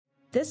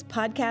This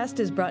podcast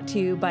is brought to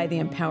you by the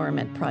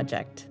Empowerment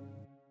Project.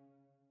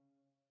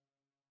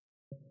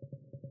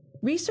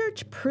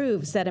 Research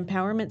proves that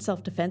empowerment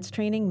self-defense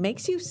training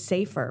makes you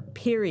safer,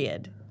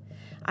 period.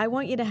 I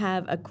want you to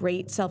have a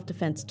great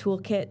self-defense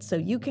toolkit so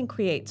you can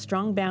create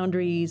strong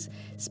boundaries,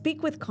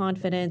 speak with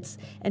confidence,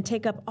 and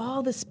take up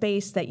all the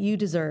space that you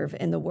deserve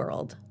in the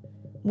world.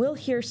 We'll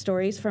hear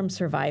stories from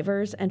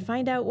survivors and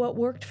find out what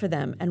worked for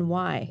them and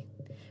why.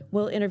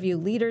 We'll interview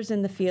leaders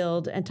in the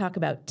field and talk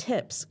about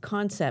tips,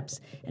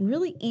 concepts, and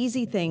really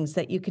easy things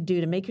that you could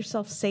do to make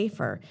yourself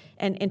safer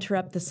and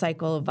interrupt the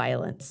cycle of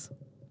violence.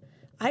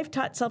 I've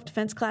taught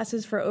self-defense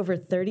classes for over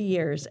 30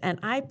 years, and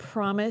I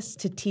promise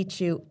to teach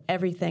you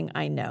everything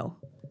I know.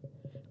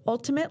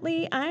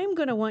 Ultimately, I'm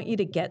going to want you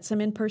to get some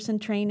in-person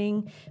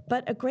training,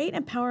 but a great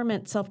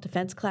empowerment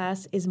self-defense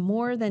class is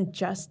more than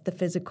just the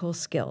physical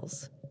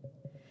skills.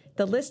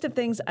 The list of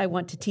things I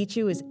want to teach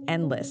you is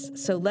endless,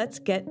 so let's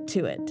get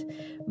to it.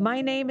 My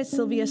name is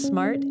Sylvia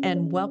Smart,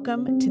 and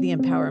welcome to the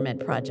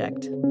Empowerment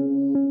Project.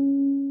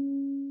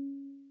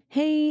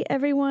 Hey,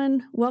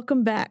 everyone.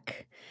 Welcome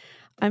back.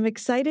 I'm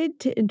excited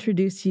to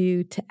introduce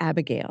you to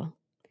Abigail.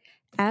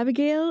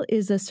 Abigail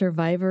is a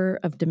survivor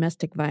of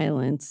domestic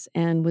violence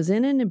and was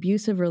in an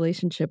abusive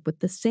relationship with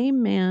the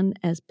same man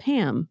as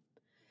Pam,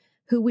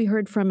 who we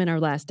heard from in our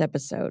last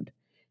episode.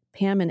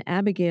 Pam and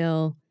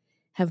Abigail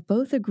have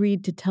both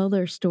agreed to tell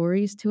their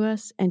stories to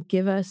us and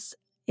give us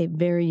a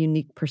very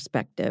unique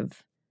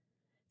perspective.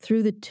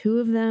 Through the two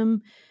of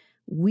them,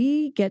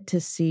 we get to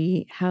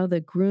see how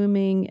the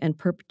grooming and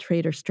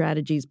perpetrator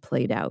strategies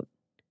played out.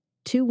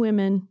 Two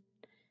women,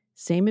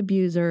 same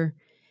abuser,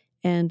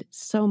 and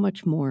so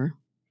much more.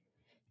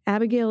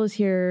 Abigail is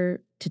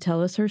here to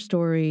tell us her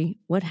story,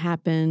 what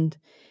happened,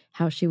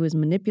 how she was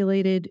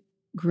manipulated,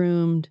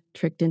 groomed,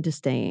 tricked into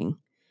staying.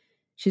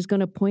 She's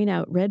going to point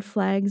out red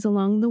flags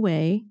along the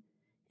way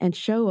and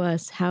show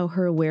us how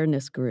her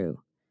awareness grew.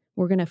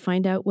 We're going to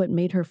find out what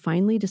made her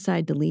finally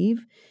decide to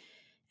leave,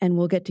 and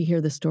we'll get to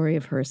hear the story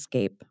of her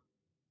escape.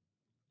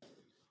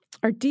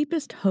 Our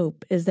deepest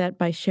hope is that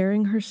by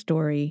sharing her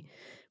story,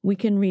 we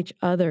can reach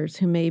others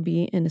who may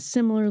be in a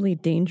similarly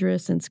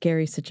dangerous and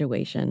scary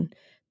situation.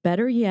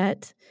 Better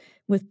yet,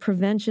 with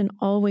prevention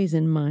always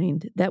in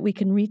mind, that we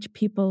can reach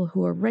people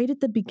who are right at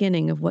the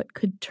beginning of what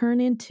could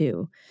turn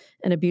into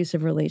an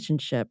abusive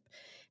relationship.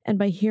 And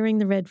by hearing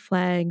the red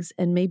flags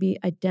and maybe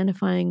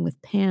identifying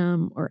with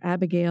Pam or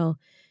Abigail,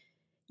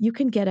 you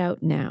can get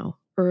out now,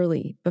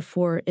 early,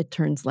 before it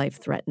turns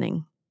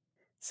life-threatening.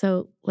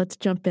 So let's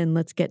jump in.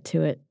 Let's get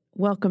to it.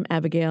 Welcome,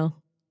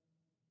 Abigail.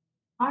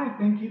 Hi,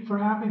 thank you for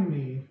having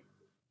me.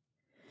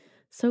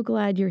 So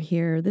glad you're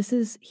here. This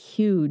is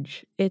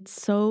huge. It's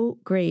so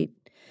great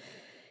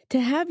to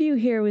have you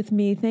here with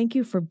me. Thank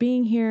you for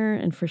being here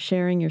and for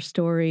sharing your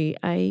story.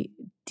 I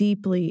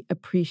deeply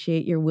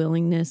appreciate your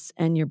willingness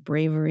and your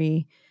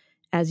bravery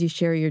as you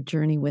share your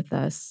journey with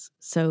us.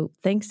 So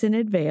thanks in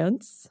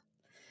advance.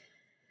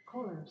 Of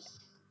course.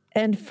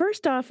 And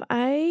first off,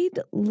 I'd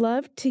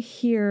love to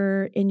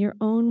hear in your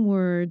own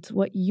words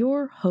what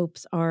your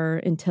hopes are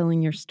in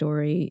telling your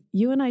story.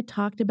 You and I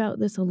talked about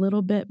this a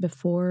little bit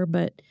before,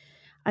 but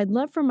I'd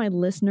love for my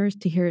listeners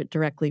to hear it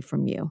directly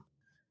from you.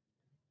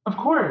 Of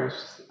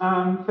course.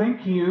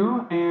 Thank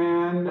you.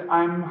 And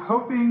I'm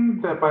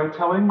hoping that by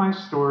telling my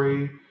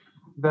story,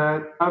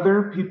 that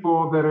other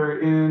people that are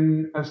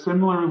in a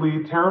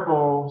similarly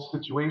terrible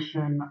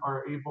situation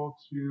are able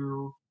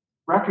to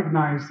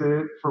recognize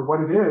it for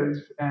what it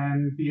is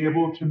and be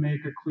able to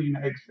make a clean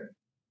exit.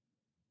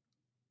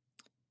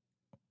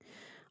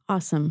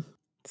 Awesome.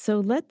 So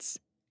let's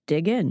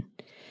dig in.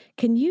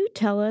 Can you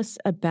tell us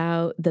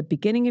about the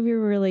beginning of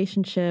your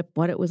relationship,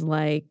 what it was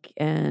like,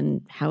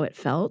 and how it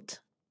felt?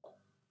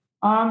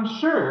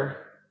 Sure.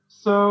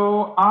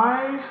 So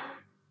I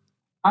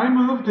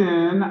moved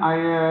in.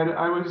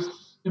 I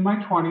was in my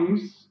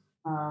 20s,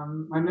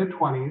 my mid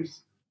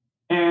 20s,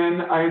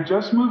 and I had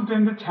just moved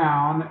into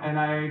town, and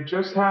I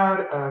just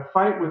had a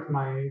fight with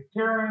my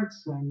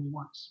parents, and we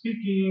weren't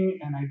speaking,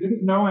 and I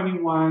didn't know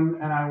anyone,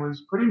 and I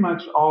was pretty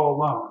much all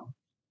alone.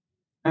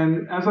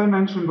 And as I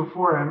mentioned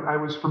before, I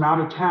was from out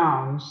of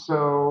town,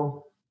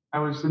 so I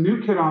was the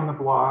new kid on the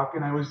block,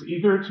 and I was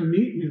eager to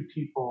meet new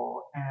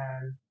people.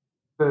 And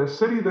the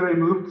city that I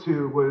moved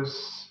to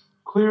was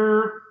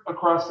clear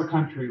across the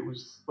country. It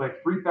was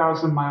like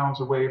 3,000 miles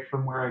away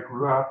from where I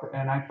grew up.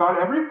 And I thought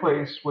every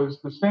place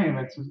was the same.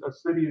 It's a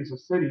city is a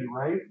city,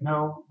 right?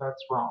 No,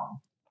 that's wrong.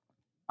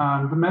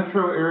 The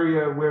metro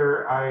area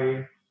where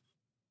I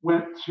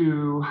went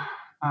to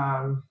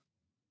um,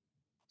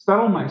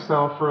 settle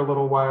myself for a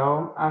little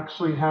while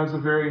actually has a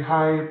very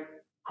high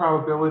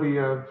probability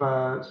of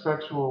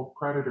sexual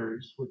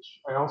predators,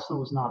 which I also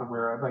was not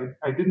aware of.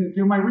 I didn't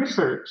do my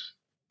research.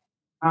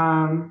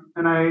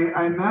 And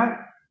I met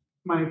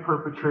my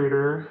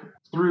perpetrator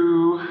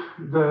through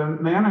the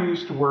man I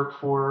used to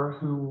work for,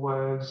 who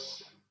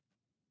was,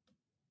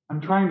 I'm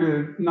trying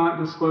to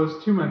not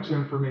disclose too much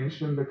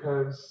information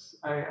because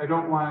I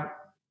don't want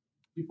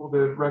people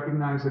to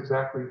recognize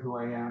exactly who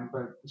I am,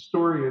 but the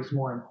story is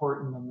more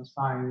important and the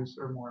signs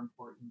are more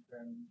important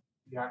than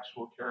the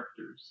actual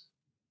characters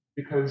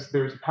because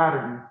there's a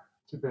pattern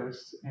to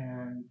this.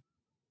 And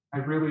I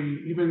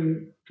really,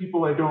 even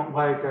people I don't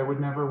like, I would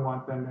never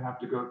want them to have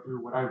to go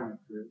through what I went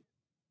through.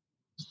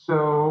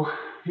 So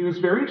he was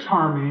very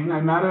charming.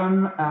 I met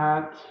him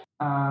at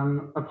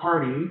a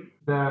party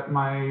that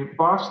my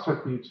boss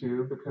took me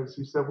to because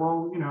he said,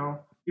 well,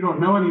 you don't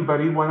know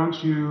anybody. Why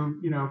don't you,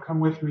 come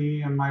with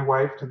me and my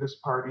wife to this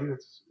party?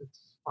 It's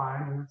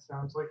fine. And it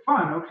sounds like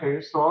fun.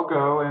 Okay, so I'll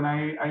go. And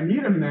I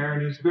meet him there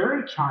and he's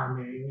very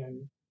charming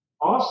and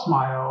all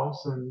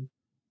smiles and,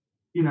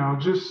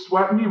 just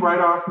swept me right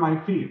off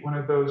my feet. One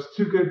of those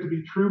too good to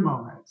be true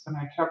moments. And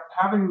I kept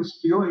having this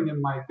feeling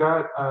in my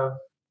gut of,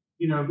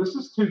 this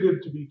is too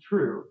good to be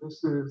true.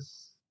 This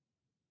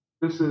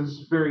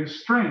is very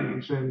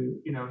strange. And,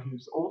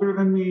 he's older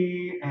than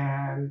me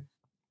and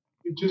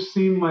it just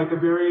seemed like a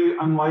very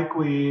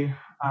unlikely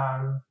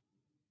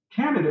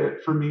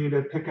candidate for me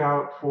to pick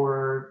out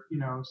for,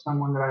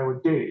 someone that I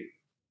would date.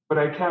 But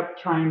I kept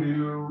trying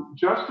to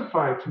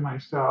justify to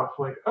myself,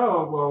 like,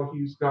 oh, well,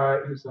 he's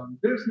got his own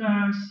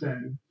business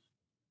and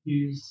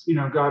he's,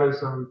 got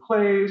his own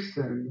place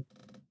and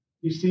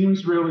he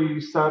seems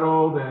really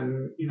settled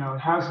and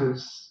has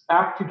his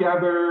act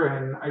together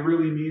and I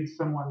really need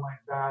someone like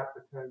that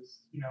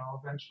because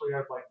eventually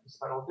I'd like to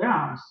settle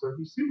down. So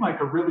he seemed like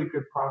a really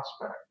good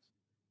prospect,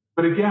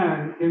 but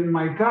again, in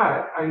my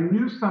gut I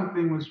knew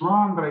something was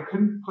wrong, but I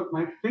couldn't put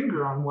my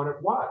finger on what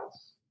it was.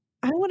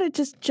 I want to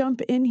just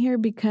jump in here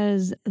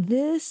because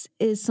this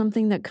is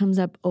something that comes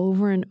up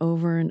over and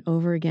over and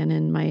over again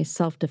in my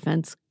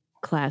self-defense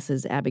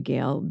classes,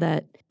 Abigail,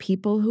 that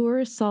people who are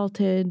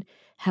assaulted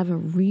have a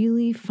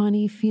really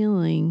funny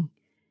feeling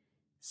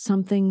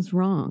something's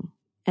wrong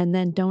and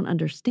then don't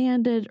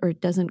understand it or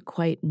it doesn't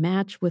quite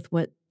match with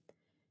what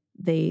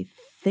they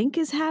think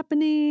is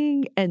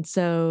happening. And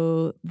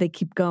so they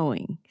keep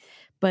going.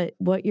 But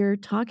what you're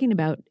talking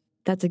about,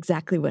 that's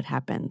exactly what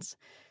happens.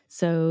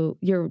 So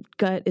your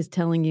gut is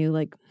telling you,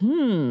 like,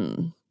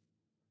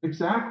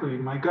 Exactly.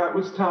 My gut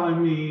was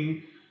telling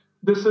me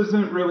this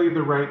isn't really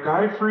the right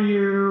guy for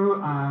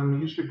you.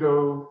 You should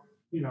go,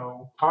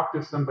 talk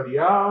to somebody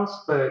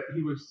else. But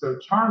he was so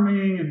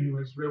charming and he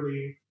was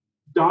really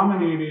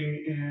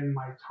dominating in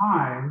my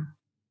time.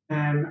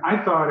 And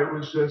I thought it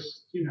was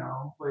just,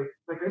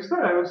 like I said,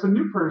 I was a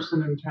new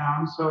person in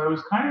town, so I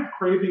was kind of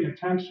craving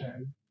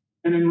attention.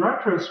 And in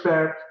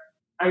retrospect,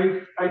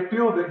 I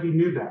feel that he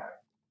knew that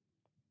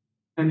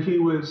and he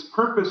was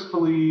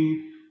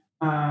purposefully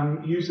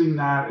using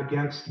that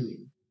against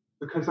me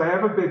because I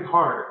have a big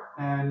heart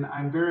and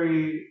I'm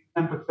very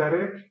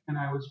empathetic and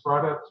I was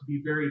brought up to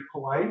be very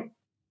polite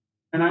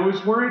and I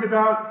was worried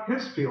about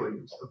his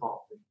feelings of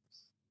all things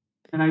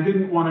and I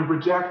didn't want to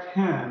reject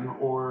him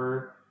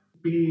or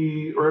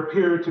be or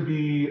appear to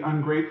be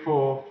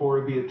ungrateful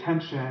for the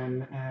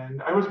attention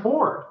and I was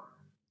bored.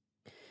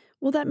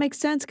 well, that makes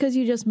sense because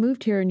you just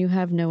moved here and you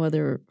have no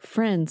other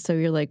friends. So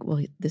you're like,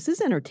 well, this is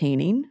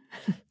entertaining.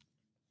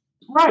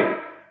 Right.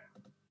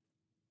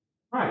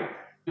 Right.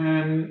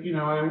 And,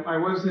 I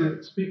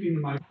wasn't speaking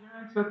to my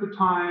parents at the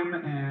time.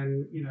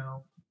 And,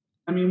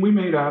 I mean, we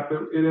made up, it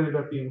ended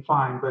up being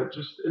fine. But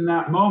just in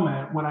that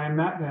moment when I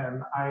met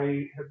him,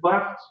 I had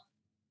left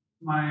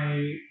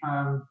my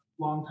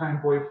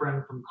longtime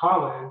boyfriend from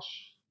college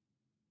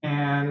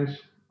and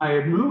I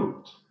had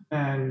moved.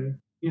 And,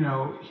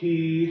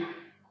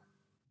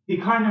 he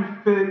kind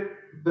of fit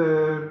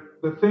the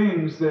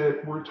things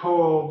that we're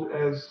told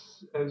as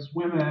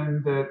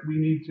women that we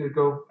need to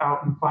go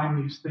out and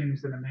find these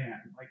things in a man.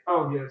 Like,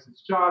 oh, he has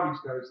his job, he's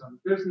got his own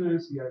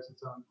business, he has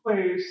his own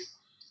place,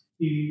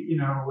 he,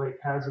 like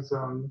has his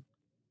own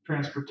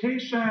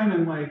transportation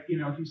and like,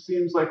 he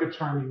seems like a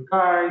charming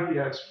guy. He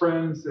has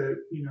friends that,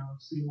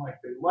 seem like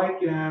they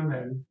like him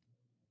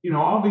and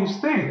all these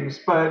things.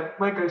 But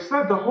like I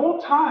said, the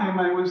whole time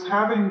I was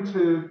having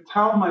to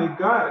tell my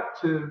gut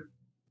to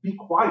be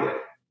quiet,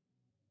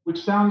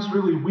 which sounds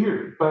really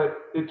weird, but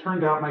it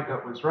turned out my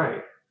gut was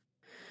right.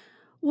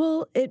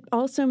 Well, it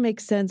also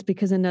makes sense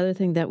because another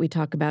thing that we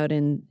talk about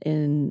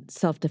in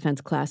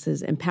self-defense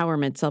classes,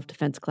 empowerment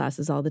self-defense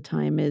classes all the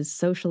time is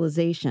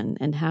socialization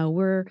and how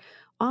we're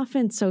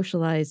often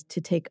socialized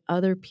to take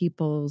other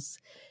people's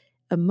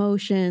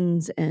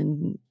emotions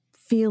and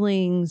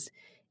feelings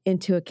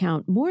into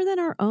account more than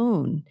our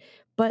own.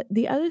 But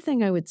the other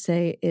thing I would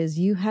say is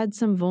you had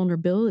some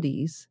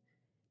vulnerabilities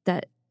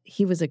that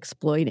he was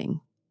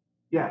exploiting.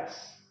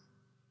 Yes.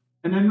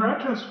 And in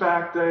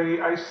retrospect,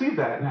 I see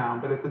that now,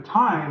 but at the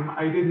time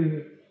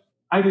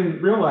I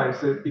didn't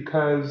realize it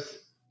because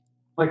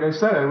like I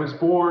said, I was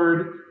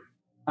bored.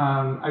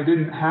 I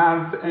didn't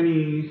have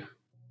any,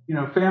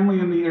 family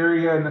in the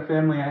area, and the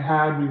family I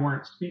had, we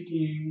weren't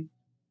speaking.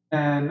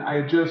 And I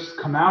had just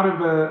come out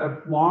of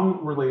a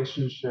long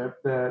relationship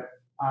that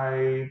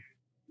I,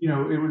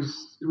 it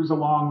was a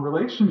long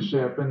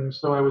relationship, and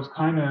so I was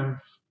kind of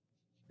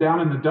down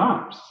in the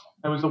dumps.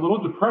 I was a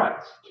little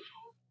depressed,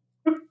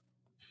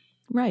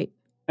 Right.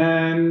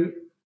 and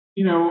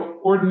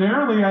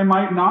ordinarily I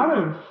might not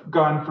have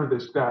gone for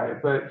this guy,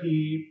 but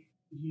he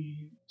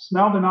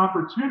smelled an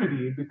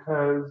opportunity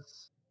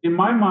because in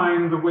my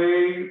mind, the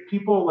way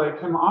people like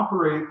him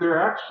operate,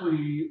 they're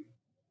actually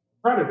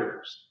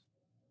predators.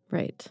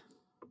 Right.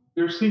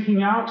 They're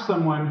seeking out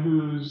someone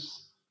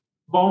who's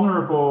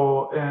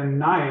vulnerable and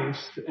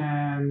nice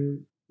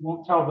and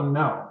won't tell them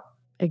no.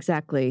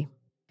 Exactly.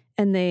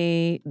 And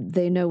they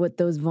know what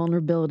those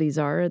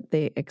vulnerabilities are.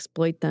 They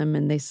exploit them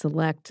and they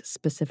select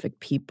specific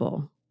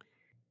people.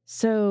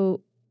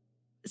 So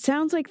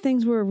sounds like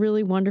things were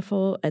really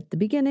wonderful at the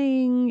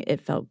beginning. It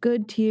felt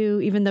good to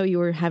you, even though you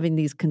were having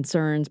these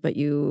concerns, but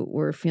you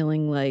were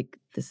feeling like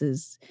this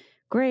is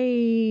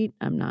great.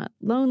 I'm not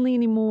lonely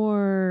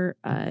anymore.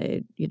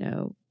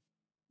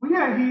 Well,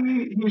 yeah,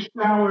 he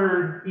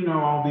showered,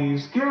 all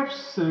these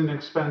gifts and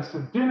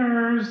expensive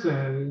dinners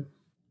and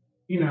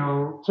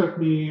took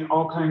me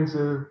all kinds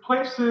of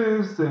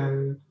places.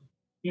 And,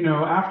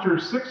 after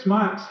 6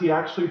 months, he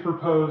actually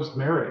proposed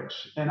marriage.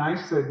 And I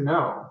said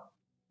no.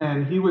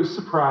 And he was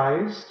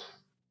surprised.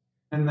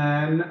 And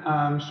then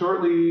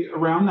shortly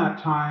around that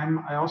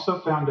time, I also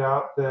found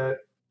out that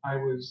I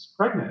was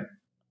pregnant.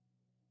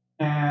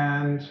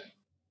 And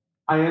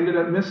I ended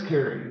up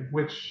miscarrying,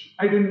 which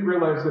I didn't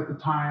realize at the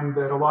time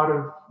that a lot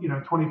of,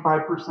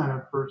 25%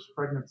 of first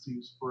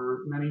pregnancies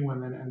for many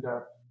women end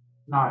up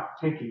not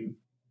taking.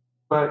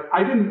 But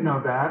I didn't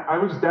know that. I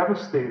was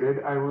devastated.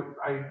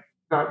 I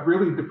got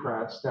really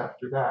depressed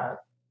after that.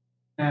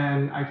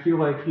 And I feel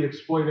like he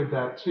exploited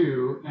that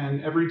too.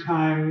 And every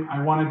time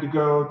I wanted to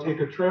go take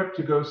a trip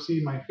to go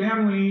see my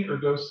family or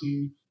go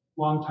see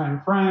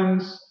longtime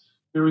friends,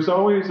 there was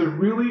always a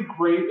really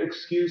great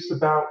excuse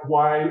about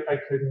why I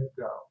couldn't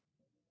go.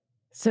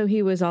 So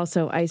he was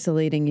also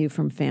isolating you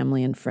from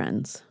family and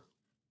friends.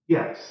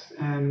 Yes.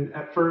 And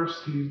at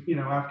first,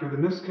 after the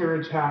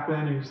miscarriage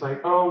happened, he was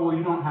like, oh, well,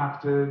 you don't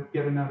have to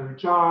get another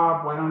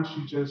job. Why don't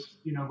you just,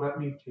 let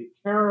me take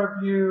care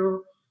of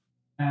you?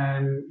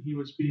 And he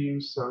was being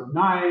so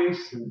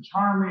nice and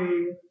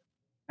charming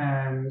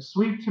and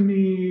sweet to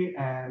me.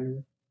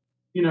 And,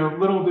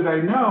 little did I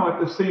know at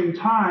the same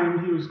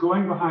time, he was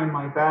going behind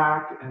my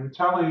back and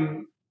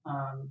telling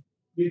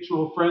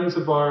mutual friends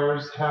of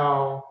ours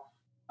how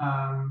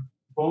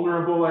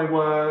vulnerable I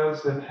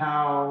was and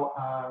how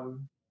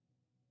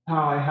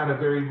I had a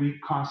very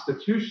weak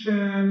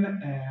constitution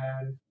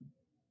and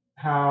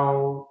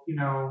how,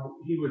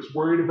 he was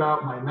worried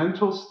about my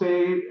mental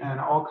state and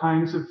all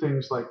kinds of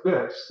things like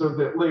this, so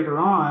that later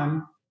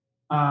on,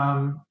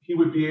 he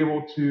would be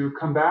able to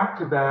come back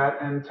to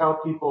that and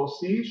tell people,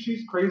 see,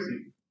 she's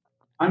crazy.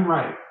 I'm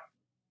right.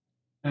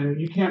 And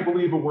you can't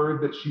believe a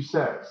word that she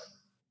says.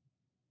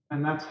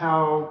 And that's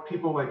how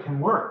people like him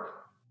work.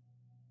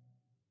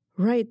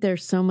 Right.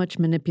 There's so much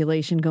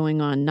manipulation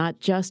going on, not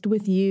just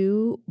with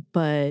you,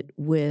 but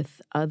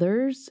with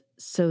others,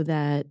 so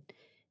that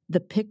the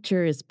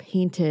picture is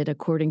painted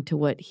according to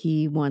what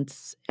he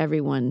wants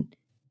everyone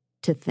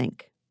to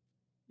think.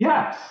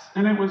 Yes,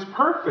 and it was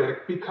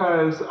perfect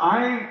because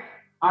I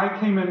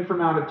came in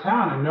from out of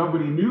town and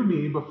nobody knew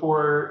me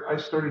before I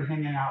started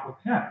hanging out with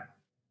him.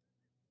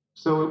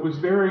 So it was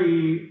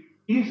very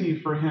easy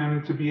for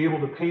him to be able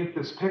to paint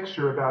this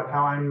picture about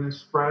how I'm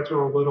this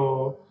fragile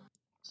little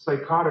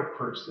psychotic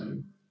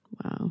person,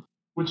 Wow.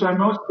 which I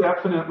most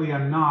definitely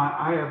am not.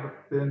 I have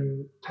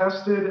been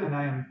tested and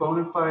I am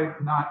bona fide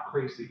not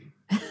crazy.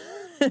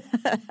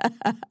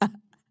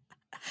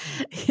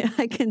 Yeah,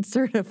 I can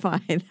certify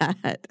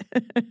that.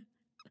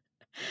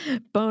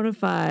 Bona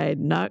fide,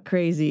 not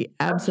crazy,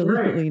 That's right.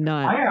 absolutely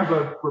not. I have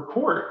a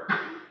report.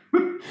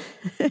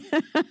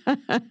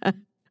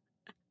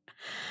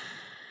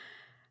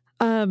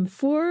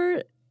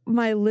 For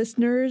my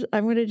listeners,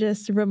 I'm going to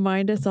just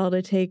remind us all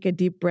to take a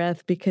deep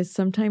breath, because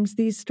sometimes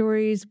these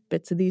stories,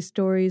 bits of these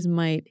stories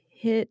might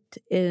hit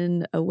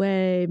in a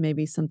way.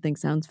 Maybe something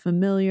sounds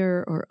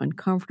familiar or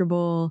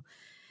uncomfortable,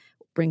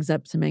 brings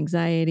up some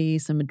anxiety,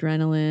 some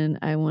adrenaline.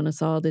 I want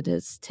us all to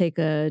just take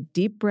a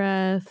deep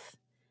breath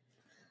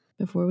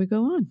before we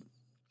go on.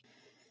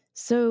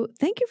 So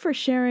thank you for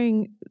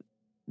sharing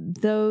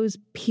those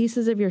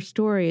pieces of your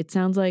story. It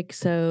sounds like,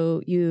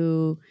 so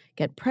you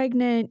get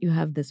pregnant, you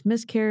have this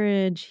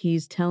miscarriage,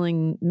 he's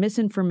telling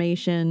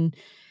misinformation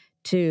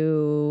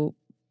to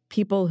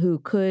people who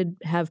could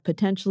have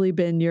potentially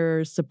been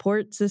your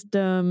support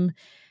system,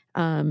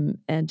 and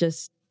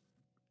just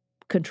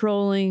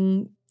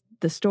controlling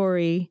the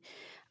story.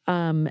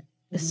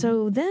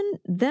 So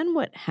then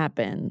what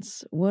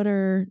happens? What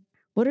are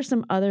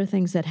some other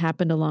things that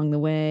happened along the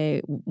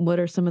way? What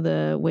are some of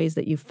the ways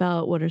that you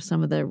felt? What are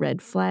some of the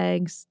red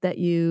flags that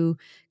you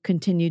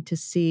continued to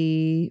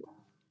see?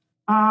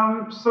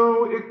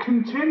 So it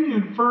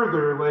continued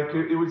further. Like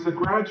it was a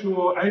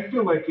gradual, I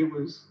feel like it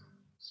was,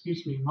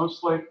 excuse me,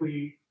 most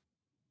likely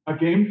a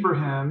game for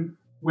him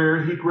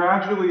where he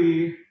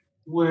gradually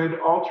would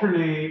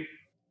alternate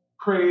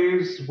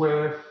praise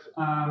with,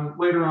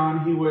 later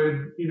on, he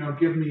would,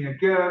 give me a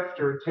gift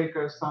or take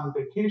us on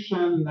vacation.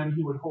 And then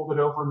he would hold it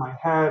over my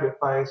head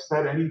if I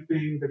said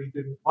anything that he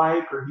didn't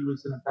like or he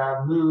was in a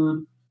bad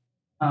mood.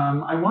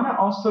 I want to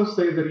also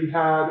say that he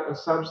had a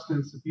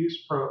substance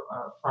abuse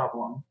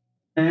problem,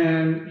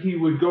 and he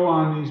would go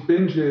on these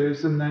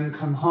binges and then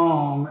come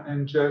home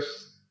and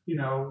just,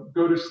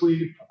 go to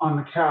sleep on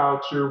the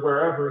couch or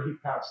wherever he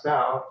passed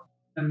out,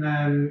 and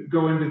then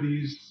go into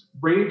these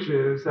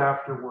rages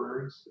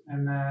afterwards,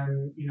 and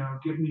then,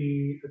 give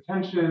me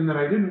attention that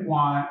I didn't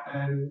want,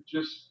 and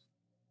just,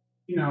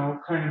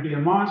 kind of be a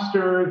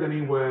monster. Then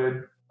he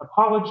would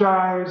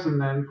apologize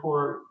and then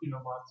pour,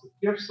 lots of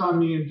gifts on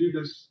me and do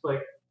this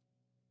like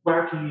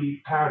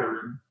wacky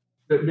pattern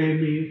that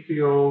made me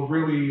feel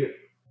really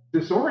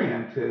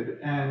disoriented.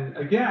 And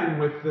again,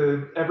 with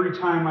the every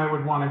time I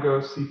would want to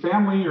go see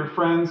family or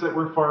friends that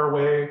were far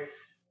away,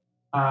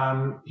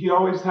 he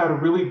always had a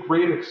really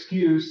great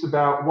excuse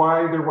about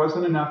why there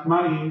wasn't enough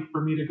money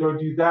for me to go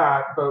do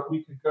that, but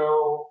we could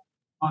go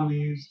on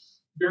these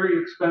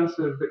very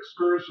expensive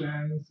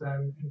excursions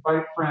and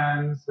invite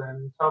friends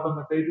and tell them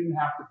that they didn't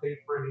have to pay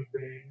for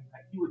anything and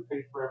that he would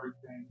pay for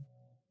everything.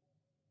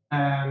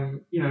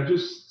 And,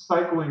 just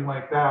cycling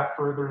like that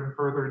further and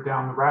further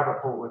down the rabbit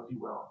hole, if you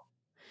will.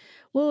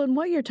 Well, and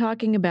what you're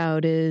talking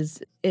about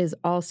is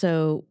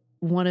also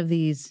one of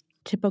these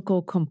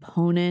typical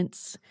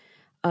components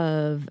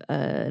of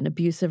an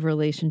abusive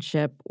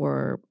relationship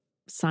or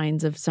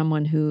signs of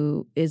someone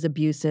who is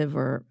abusive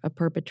or a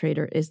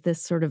perpetrator is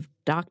this sort of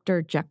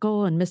Dr.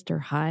 Jekyll and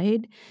Mr.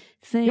 Hyde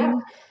Yeah,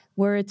 thing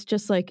where it's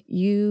just like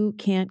you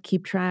can't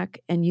keep track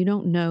and you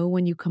don't know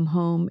when you come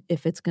home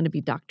if it's going to be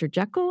Dr.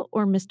 Jekyll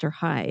or Mr.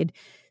 Hyde.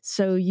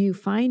 So you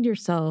find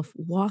yourself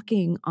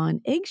walking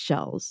on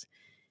eggshells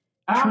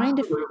trying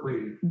to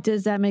absolutely.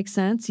 does that make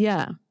sense?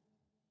 Yeah.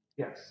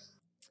 Yes.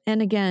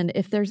 And again,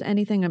 if there's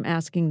anything I'm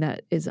asking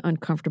that is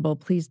uncomfortable,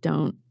 please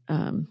don't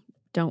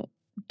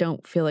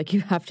don't feel like you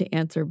have to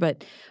answer.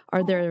 But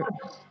are there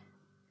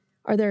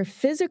are there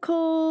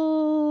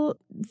physical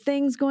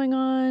things going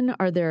on?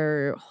 Are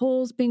there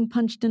holes being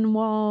punched in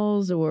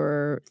walls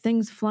or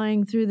things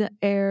flying through the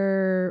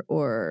air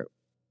or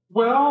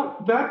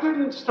Well, that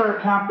didn't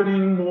start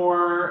happening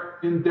more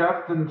in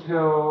depth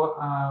until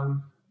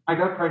I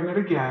got pregnant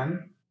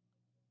again.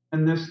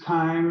 And this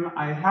time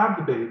I had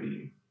the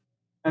baby.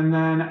 And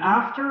then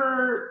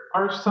after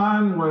our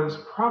son was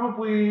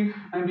probably,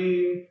 I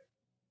mean,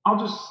 I'll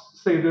just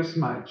say this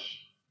much.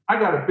 I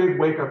got a big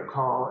wake up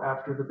call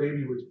after the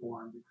baby was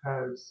born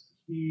because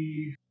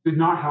he did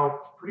not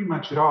help pretty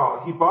much at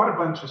all. He bought a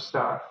bunch of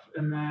stuff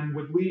and then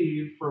would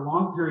leave for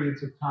long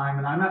periods of time.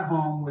 And I'm at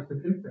home with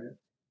an infant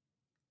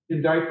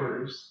in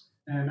diapers.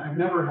 And I've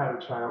never had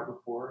a child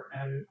before.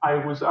 And I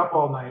was up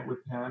all night with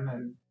him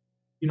and,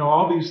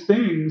 all these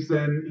things.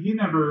 And he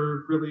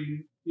never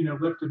really,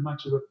 lifted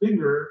much of a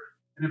finger.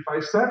 And if I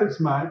said as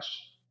much,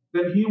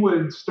 then he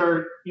would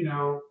start,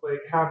 like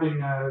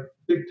having a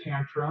big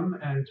tantrum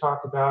and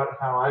talk about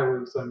how I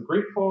was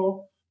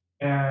ungrateful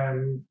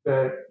and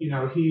that,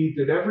 he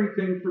did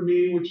everything for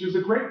me, which is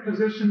a great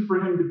position for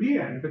him to be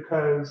in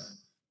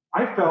because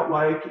I felt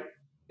like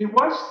it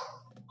was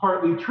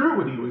partly true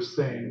what he was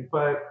saying,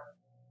 but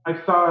I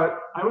thought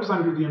I was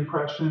under the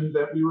impression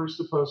that we were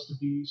supposed to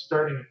be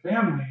starting a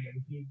family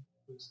and he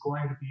was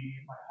going to be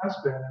my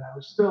husband. And I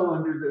was still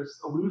under this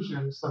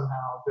illusion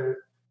somehow that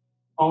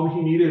all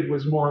he needed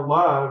was more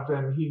love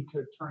and he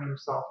could turn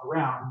himself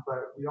around.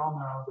 But we all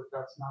know that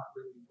that's not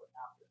really what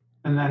happened.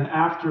 And then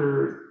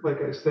after,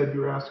 like I said,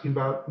 you were asking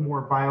about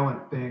more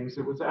violent things.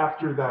 It was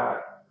after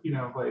that,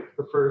 like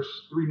the first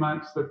 3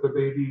 months that the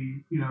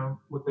baby,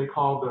 what they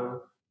call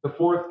the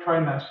fourth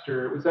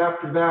trimester. It was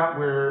after that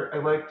where I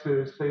like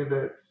to say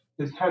that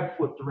his head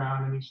flipped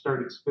around and he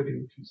started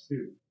spitting pea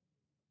soup.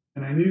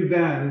 And I knew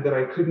then that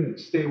I couldn't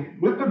stay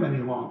with them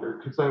any longer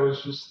because I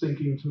was just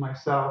thinking to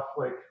myself,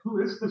 like,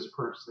 who is this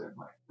person?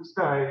 Like, this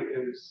guy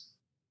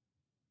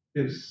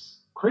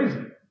is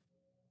crazy.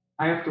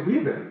 I have to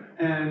leave him.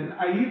 And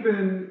I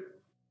even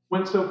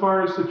went so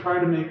far as to try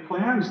to make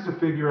plans to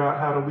figure out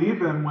how to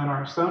leave him when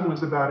our son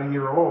was about a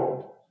year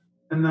old.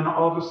 And then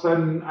all of a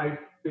sudden, I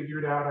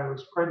figured out I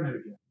was pregnant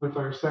again with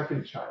our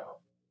second child.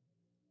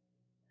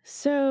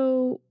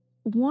 so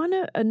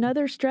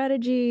another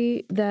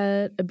strategy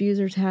that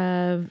abusers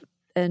have,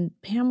 and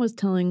Pam was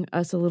telling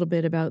us a little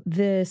bit about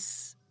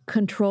this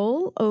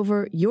control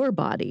over your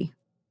body,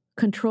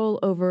 control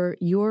over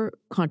your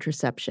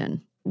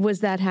contraception.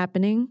 Was that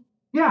happening?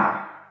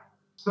 Yeah.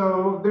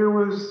 So there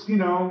was,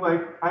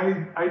 like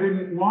I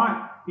didn't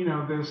want,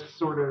 this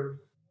sort of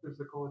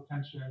physical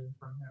attention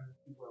from him,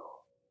 if you will.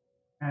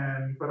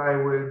 And but I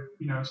would,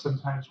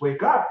 sometimes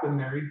wake up and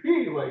there he'd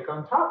be like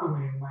on top of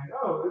me and like,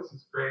 oh, this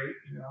is great.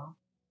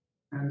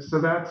 And so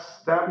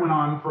that went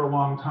on for a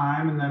long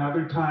time. And then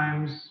other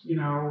times,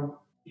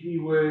 he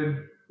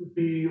would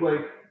be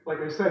like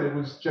I said, it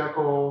was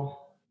Jekyll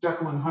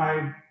and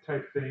Hyde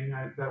type thing.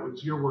 That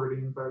was your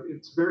wording, but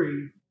it's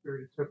very,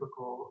 very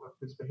typical of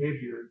his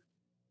behavior.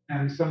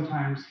 And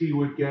sometimes he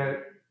would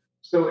get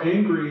so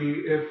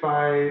angry if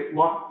I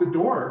locked the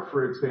door,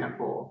 for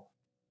example.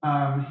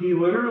 He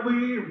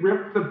literally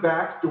ripped the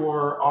back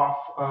door off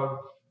of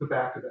the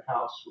back of the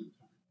house one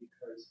time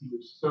because he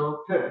was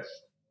so pissed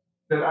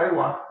that I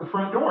locked the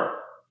front door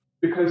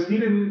because he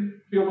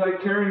didn't feel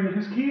like carrying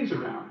his keys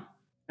around.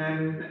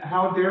 And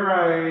how dare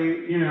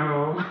I,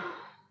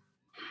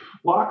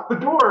 lock the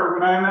door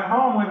when I'm at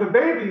home with a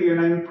baby and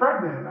I'm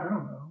pregnant? I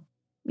don't know.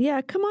 Yeah,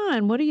 come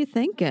on. What are you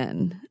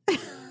thinking?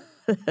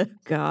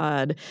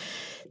 God.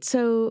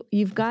 So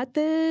you've got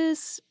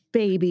this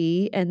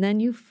baby and then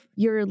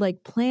you're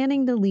like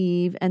planning to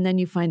leave and then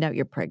you find out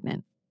you're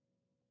pregnant.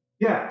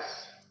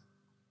 Yes.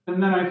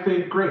 And then I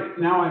think, great,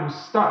 now I'm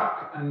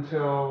stuck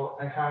until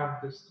I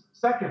have this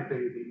second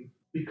baby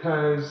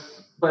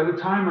because by the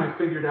time I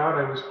figured out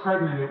I was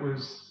pregnant, it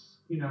was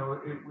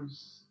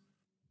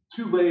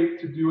too late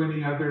to do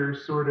any other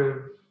sort of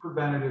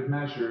preventative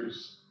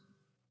measures.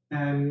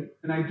 And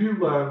I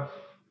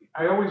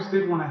always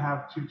did want to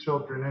have two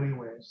children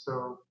anyway,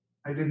 so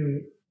I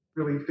didn't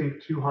really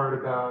think too hard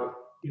about,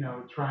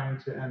 trying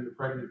to end the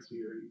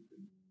pregnancy or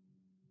anything.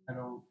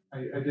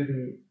 I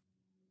didn't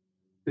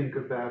think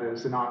of that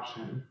as an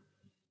option,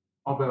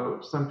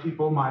 although some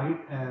people might,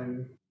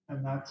 and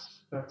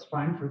that's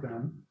fine for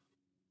them.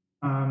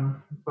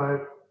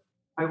 But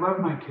I love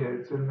my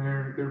kids, and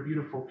they're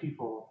beautiful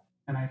people,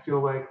 and I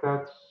feel like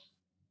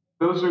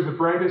those are the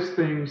brightest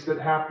things that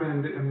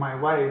happened in my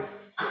life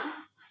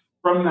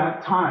from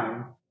that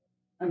time.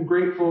 I'm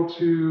grateful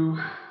to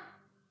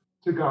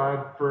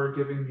God for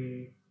giving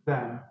me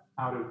them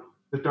out of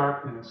the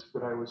darkness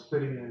that I was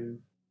sitting in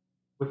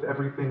with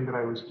everything that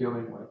I was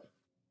dealing with.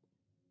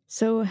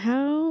 So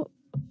how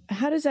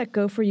does that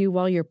go for you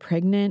while you're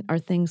pregnant? Are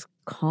things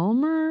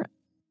calmer?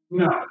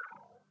 No,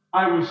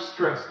 I was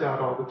stressed out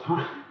all the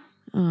time.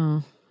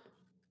 Oh.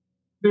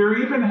 There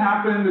even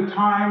happened a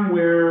time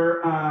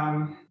where,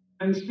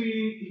 and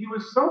see, he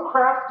was so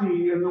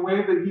crafty in the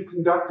way that he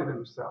conducted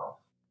himself.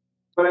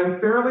 But I'm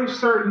fairly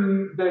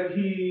certain that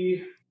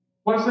he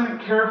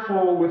wasn't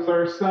careful with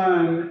our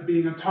son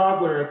being a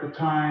toddler at the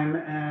time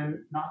and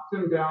knocked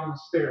him down the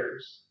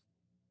stairs.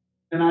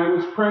 And I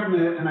was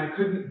pregnant and I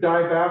couldn't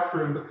dive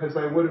after him because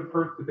I would have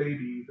hurt the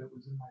baby that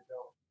was in my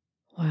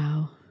belly.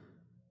 Wow.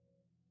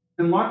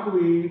 And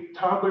luckily,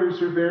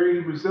 toddlers are very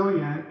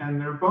resilient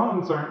and their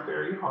bones aren't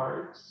very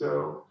hard.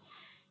 So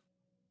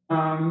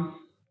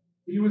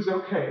he was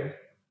okay.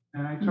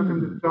 And I took him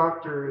to the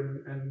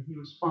doctor and he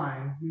was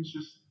fine. He was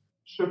just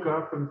shook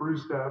up and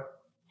bruised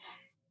up,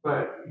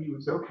 but he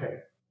was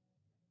okay.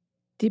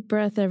 Deep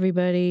breath,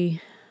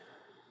 everybody.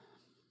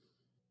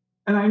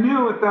 And I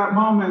knew at that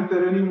moment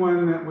that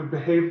anyone that would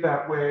behave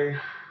that way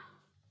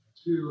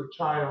to a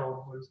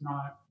child was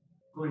not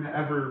going to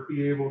ever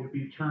be able to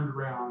be turned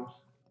around,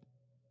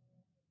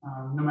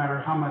 no matter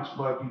how much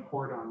love you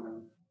poured on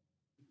them.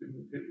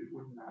 It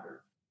wouldn't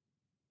matter.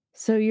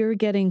 So you're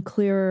getting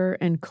clearer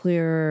and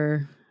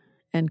clearer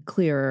and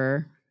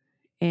clearer,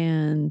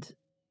 and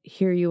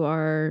here you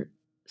are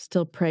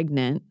still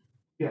pregnant.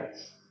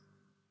 Yes.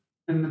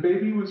 And the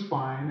baby was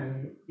fine,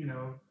 and,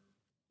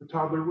 the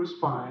toddler was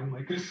fine.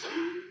 Like I said.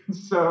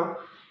 So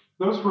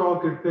those were all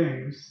good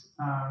things.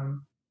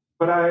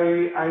 But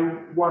I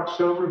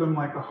watched over them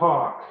like a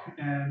hawk,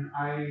 and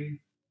I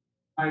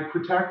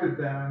protected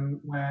them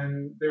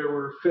when there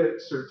were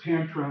fits or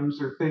tantrums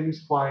or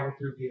things flying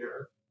through the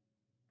air.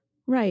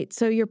 Right.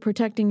 So you're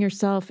protecting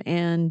yourself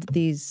and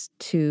these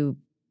two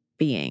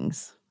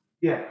beings.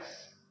 Yes.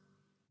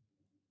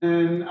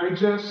 And I'd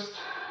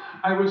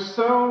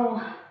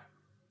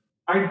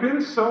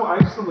been so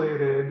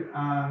isolated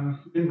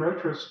in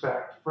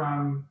retrospect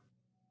from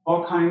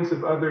all kinds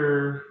of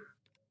other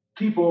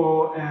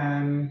people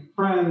and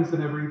friends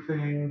and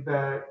everything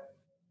that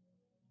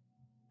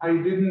I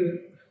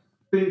didn't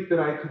think that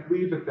I could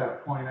leave at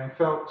that point. I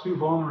felt too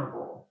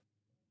vulnerable.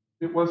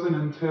 It wasn't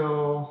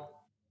until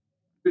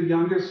the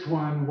youngest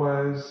one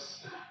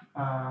was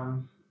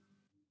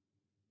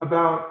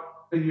about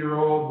a year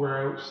old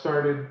where I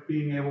started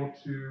being able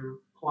to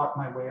plot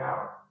my way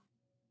out.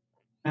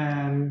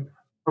 And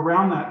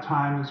around that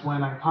time is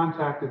when I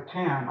contacted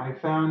Pam.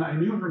 I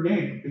knew her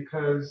name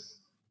because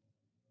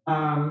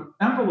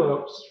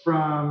envelopes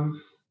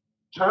from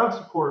child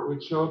support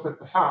would show up at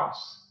the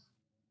house,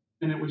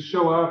 and it would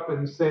show up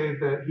and say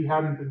that he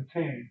hadn't been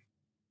paying.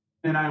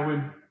 And I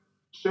would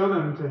show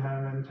them to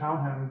him and tell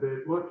him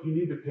that, look, you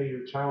need to pay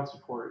your child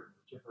support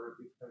to her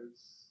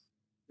because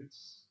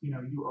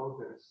you owe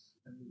this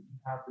and you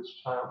have this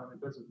child, and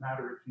it doesn't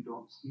matter if you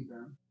don't see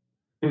them.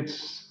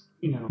 It's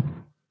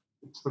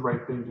the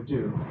right thing to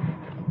do.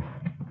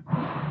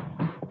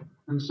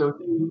 And so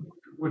he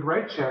would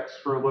write checks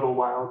for a little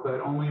while,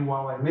 but only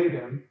while I made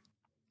him.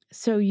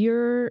 So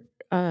you're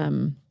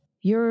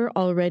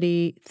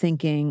already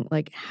thinking,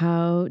 like,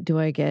 how do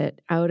I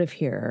get out of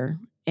here?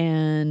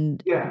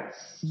 And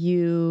yes,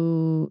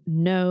 you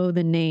know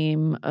the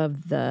name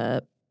of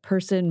the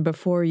person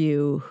before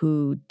you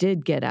who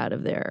did get out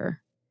of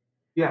there.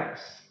 Yes.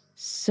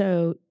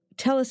 So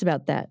tell us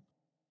about that.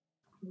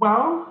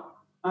 Well,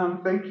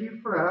 thank you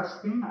for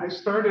asking. I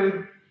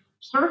started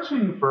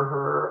searching for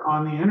her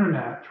on the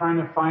internet, trying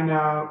to find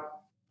out,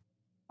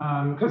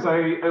 because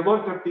I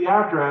looked up the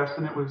address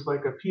and it was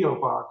like a P.O.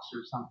 box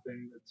or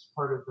something that's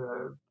part of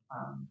the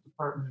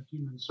Department of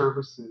Human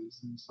Services.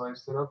 And so I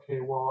said, okay,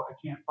 well, I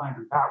can't find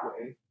her that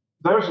way.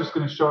 I was just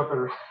going to show up at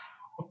her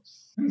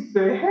house and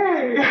say,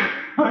 hey,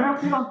 I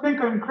hope you don't think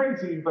I'm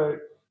crazy, but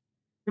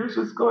here's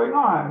what's going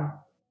on.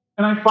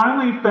 And I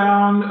finally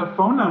found a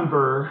phone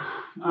number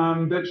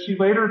that she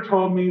later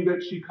told me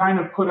that she kind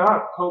of put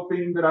up,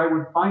 hoping that I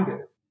would find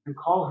it and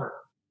call her.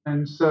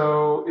 And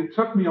so it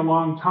took me a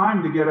long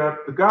time to get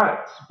up the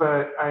guts,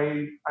 but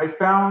I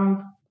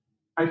found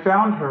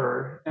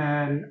her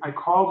and I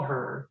called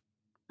her.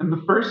 And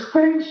the first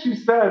thing she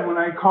said when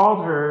I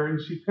called her,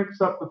 and she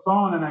picks up the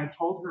phone, and I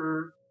told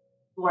her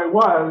who I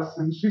was,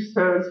 and she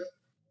says,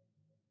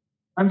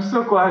 I'm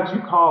so glad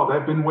you called.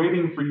 I've been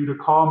waiting for you to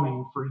call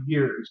me for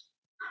years.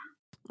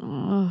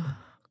 Oh,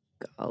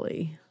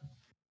 golly.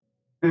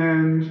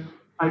 And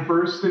I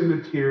burst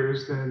into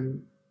tears,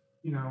 and,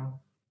 you know,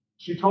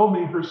 she told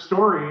me her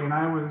story, and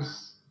I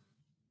was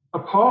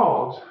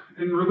appalled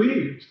and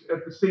relieved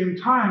at the same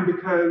time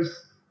because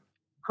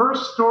her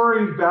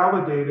story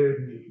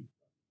validated me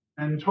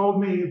and told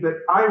me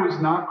that I was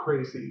not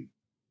crazy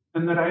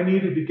and that I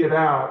needed to get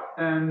out,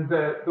 and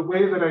that the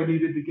way that I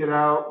needed to get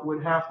out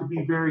would have to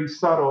be very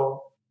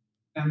subtle,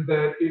 and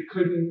that it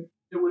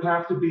would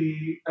have to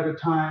be at a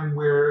time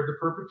where the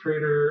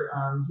perpetrator,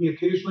 he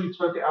occasionally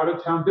took out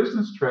of town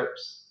business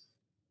trips.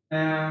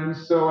 And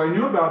so I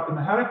knew about them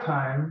ahead of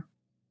time.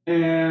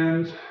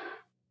 And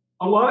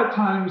a lot of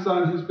times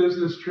on his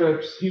business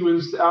trips, he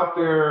was out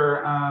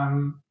there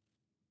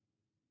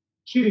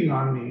cheating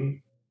on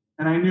me,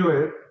 and I knew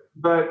it.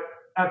 But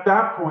at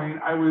that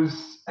point, I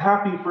was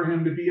happy for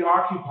him to be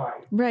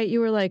occupied Right.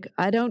 You were like,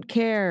 I don't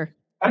care.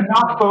 and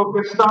not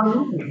focused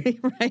on me.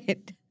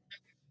 Right.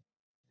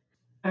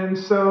 And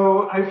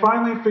so I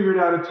finally figured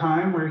out a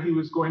time where he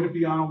was going to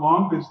be on a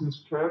long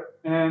business trip,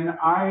 and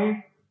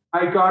I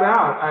got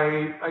out.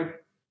 I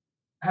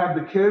had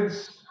the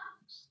kids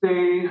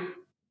stay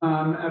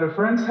at a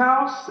friend's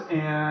house,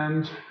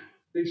 and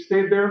they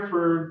stayed there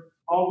for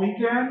all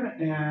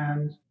weekend.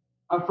 And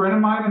a friend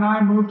of mine and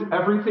I moved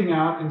everything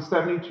out in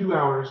 72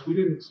 hours. We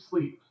didn't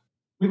sleep.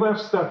 We left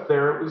stuff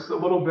there. It was a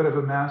little bit of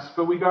a mess,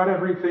 but we got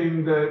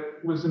everything that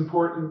was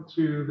important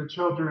to the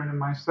children and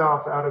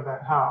myself out of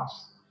that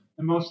house.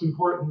 And most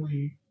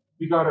importantly,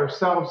 we got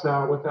ourselves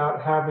out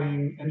without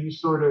having any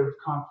sort of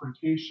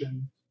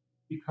confrontation,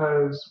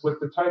 because with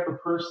the type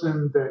of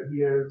person that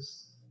he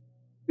is,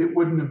 it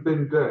wouldn't have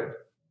been good.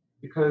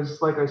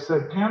 Because, like I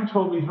said, Pam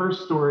told me her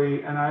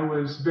story, and I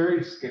was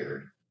very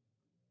scared.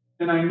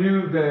 And I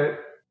knew that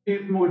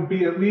it would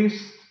be at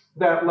least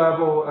that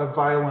level of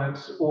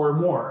violence or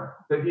more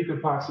that he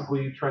could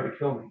possibly try to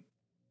kill me.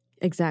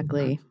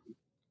 Exactly.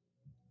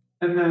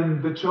 And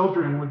then the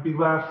children would be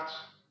left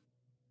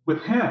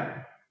with him,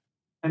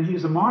 and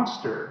he's a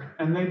monster,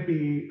 and they'd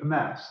be a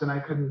mess, and I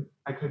couldn't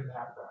have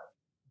that.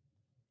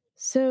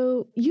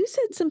 So you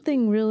said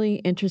something really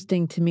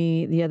interesting to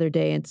me the other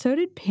day, and so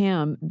did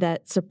Pam,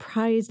 that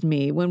surprised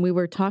me when we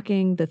were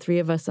talking, the three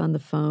of us on the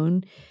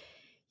phone.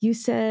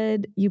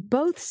 You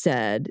both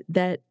said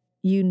that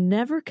you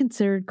never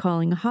considered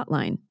calling a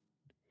hotline.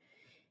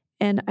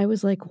 And I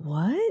was like,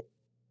 what?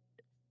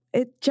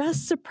 It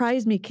just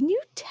surprised me. Can you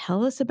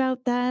tell us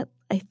about that?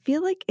 I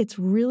feel like it's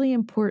really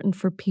important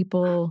for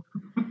people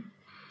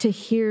to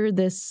hear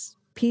this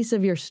piece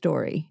of your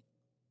story.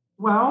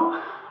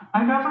 Well,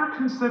 I never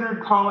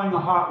considered calling a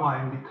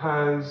hotline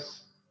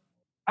because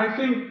I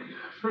think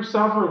for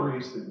several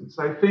reasons.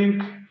 I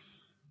think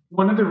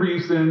one of the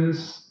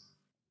reasons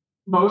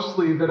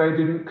mostly that I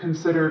didn't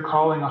consider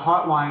calling a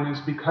hotline is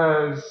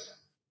because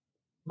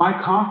my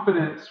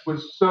confidence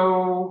was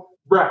so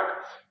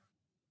wrecked.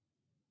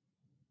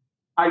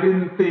 I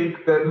didn't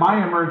think that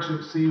my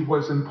emergency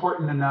was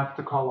important enough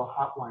to call a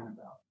hotline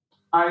about.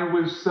 I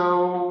was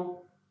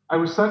so I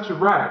was such a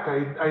wreck.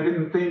 I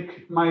didn't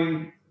think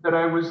that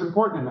I was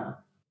important enough.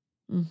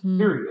 Mm-hmm.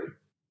 Period.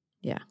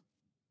 Yeah.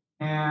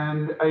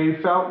 And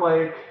I felt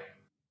like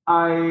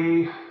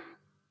I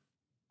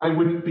I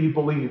wouldn't be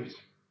believed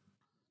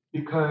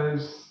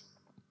because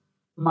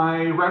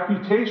my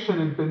reputation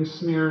had been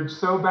smeared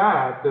so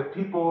bad that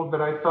people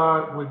that I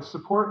thought would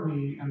support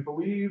me and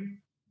believe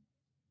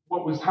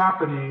what was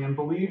happening and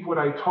believe what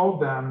I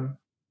told them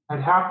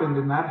had happened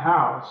in that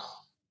house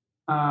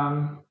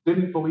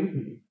didn't believe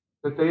me.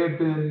 That they had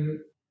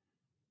been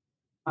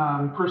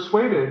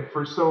persuaded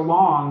for so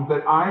long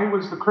that I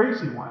was the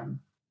crazy one.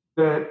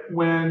 That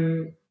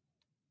when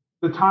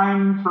the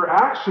time for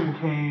action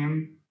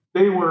came,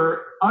 they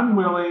were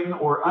unwilling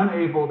or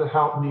unable to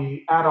help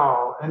me at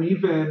all, and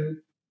even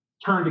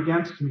turned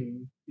against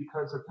me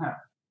because of him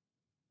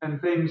and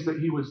things that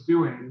he was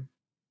doing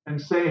and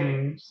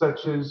saying,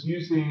 such as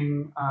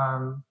using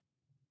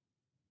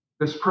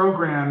this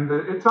program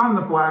that it's on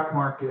the black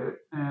market.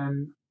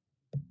 And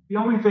the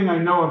only thing I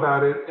know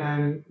about it,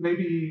 and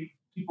maybe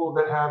people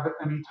that have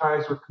any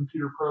ties with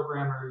computer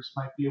programmers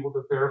might be able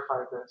to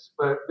verify this,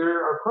 but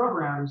there are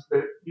programs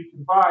that you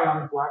can buy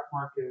on the black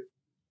market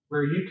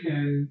where you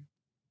can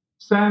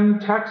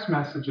send text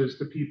messages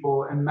to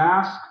people and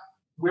mask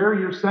where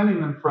you're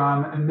sending them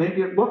from and make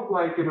it look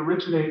like it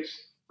originates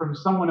from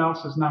someone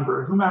else's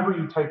number, whomever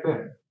you type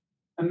in.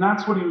 And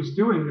that's what he was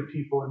doing to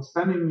people and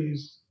sending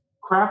these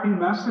crappy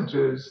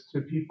messages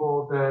to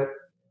people that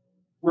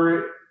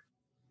were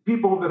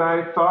people that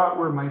I thought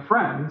were my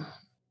friends.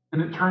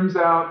 And it turns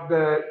out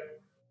that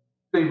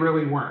they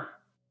really weren't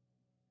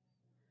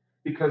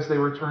because they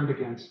were turned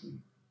against me.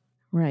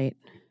 Right.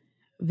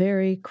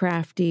 Very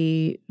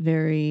crafty,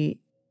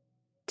 very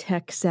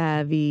tech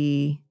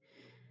savvy,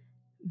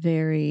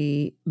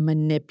 very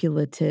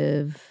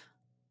manipulative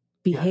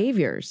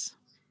behaviors,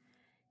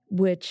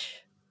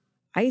 which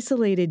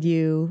isolated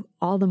you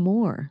all the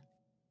more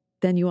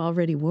than you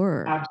already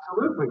were.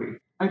 Absolutely.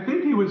 I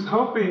think he was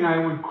hoping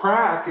I would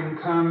crack and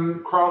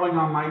come crawling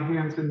on my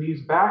hands and knees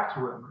back to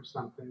him or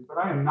something, but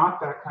I am not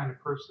that kind of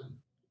person.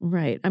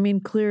 Right. I mean,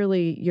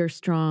 clearly you're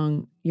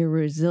strong, you're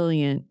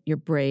resilient, you're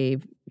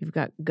brave, you've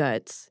got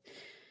guts,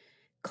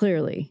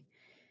 clearly.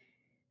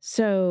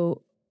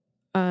 So,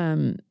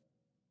 I'm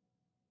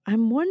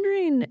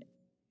wondering,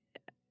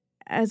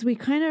 as we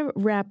kind of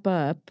wrap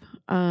up,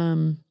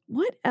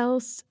 what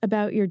else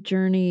about your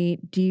journey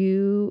do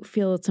you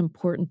feel it's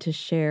important to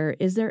share?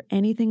 Is there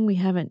anything we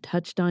haven't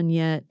touched on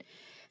yet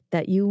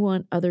that you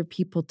want other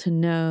people to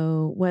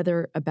know,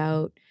 whether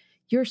about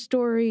your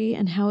story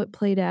and how it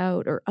played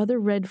out, or other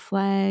red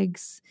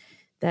flags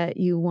that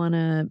you want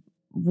to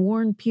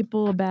warn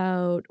people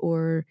about,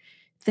 or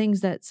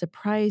things that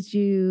surprised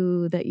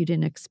you that you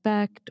didn't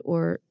expect,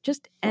 or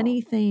just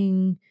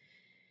anything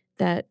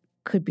that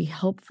could be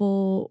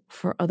helpful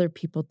for other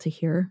people to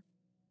hear?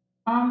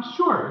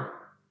 Sure.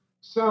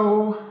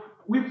 So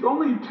we've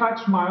only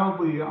touched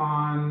mildly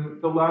on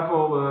the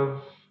level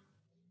of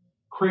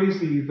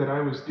crazy that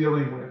I was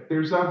dealing with.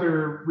 There's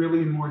other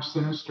really more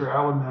sinister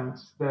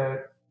elements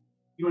that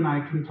you and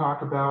I can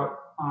talk about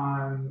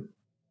on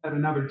at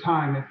another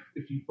time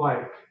if you'd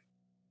like.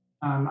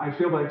 I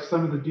feel like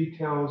some of the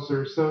details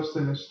are so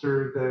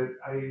sinister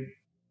that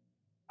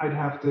I'd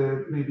have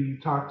to maybe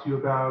talk to you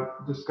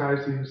about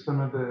disguising some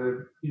of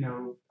the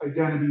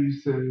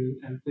identities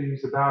and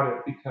things about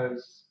it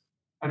because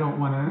I don't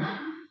want to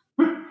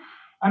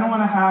I don't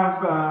want to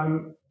have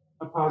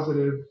a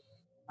positive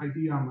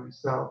idea on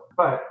myself.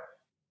 But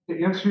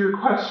to answer your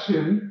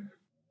question,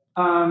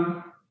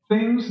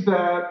 things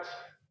that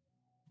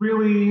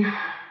really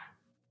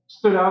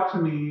stood out to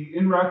me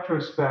in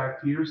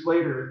retrospect years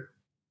later.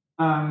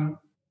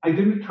 I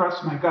didn't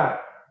trust my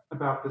gut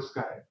about this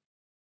guy.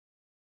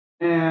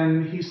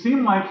 And he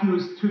seemed like he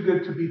was too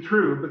good to be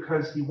true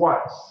because he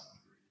was.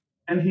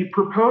 And he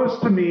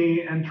proposed to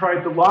me and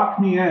tried to lock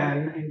me in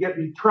and get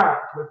me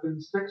trapped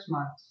within 6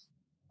 months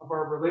of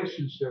our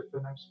relationship.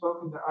 And I've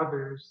spoken to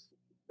others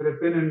that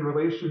have been in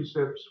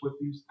relationships with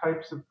these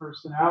types of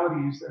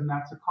personalities, and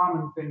that's a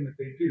common thing that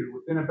they do.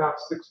 Within about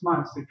 6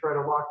 months, they try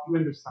to lock you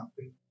into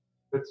something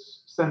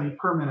that's semi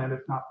permanent,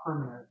 if not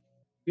permanent.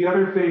 The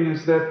other thing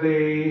is that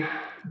they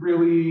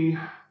really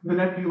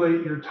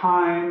manipulate your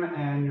time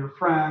and your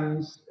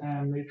friends,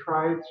 and they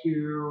try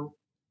to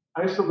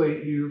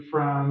isolate you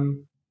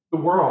from the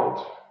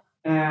world,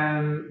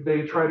 and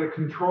they try to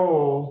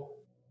control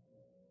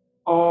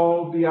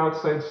all the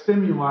outside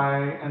stimuli,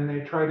 and they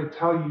try to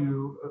tell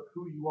you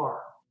who you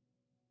are.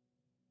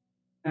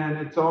 And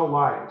it's all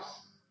lies.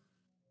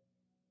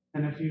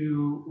 And if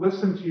you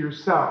listen to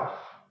yourself,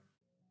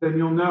 then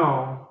you'll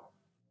know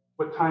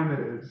what time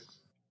it is.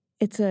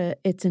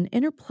 It's an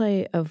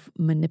interplay of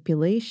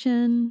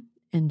manipulation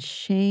and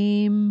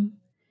shame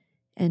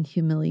and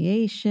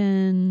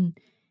humiliation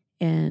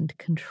and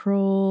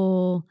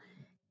control.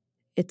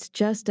 It's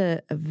just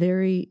a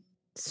very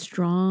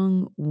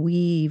strong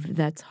weave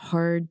that's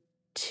hard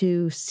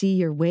to see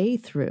your way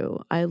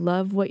through. I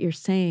love what you're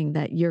saying,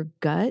 that your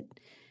gut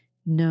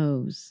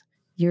knows.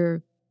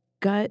 Your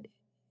gut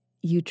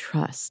you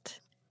trust.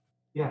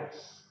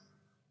 Yes.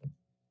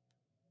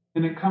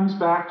 And it comes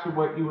back to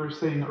what you were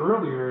saying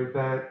earlier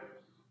that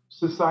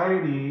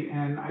society,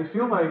 and I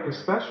feel like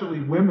especially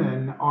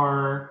women,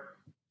 are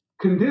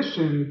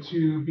conditioned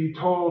to be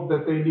told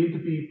that they need to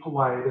be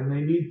polite and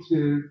they need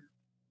to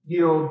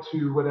yield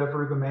to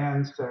whatever the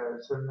man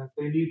says and that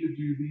they need to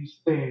do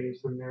these things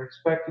and they're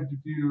expected to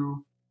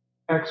do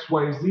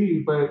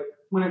XYZ. But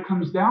when it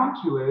comes down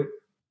to it,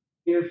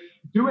 if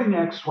doing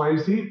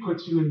XYZ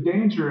puts you in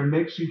danger and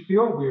makes you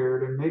feel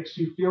weird and makes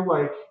you feel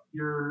like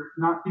you're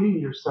not being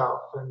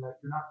yourself and that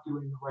you're not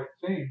doing the right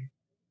thing,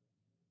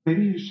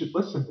 maybe you should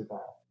listen to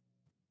that.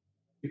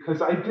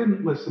 Because I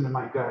didn't listen to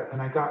my gut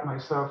and I got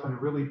myself in a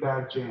really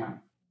bad jam,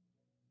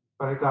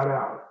 but I got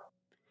out.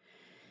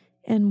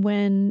 And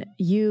when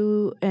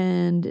you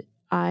and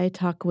I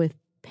talk with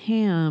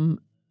Pam,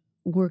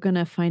 we're going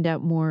to find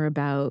out more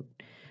about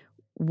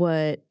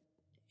what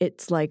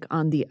it's like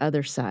on the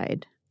other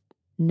side.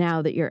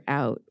 Now that you're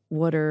out,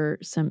 what are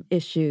some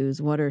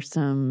issues? What are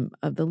some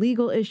of the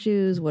legal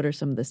issues? What are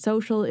some of the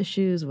social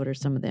issues? What are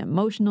some of the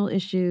emotional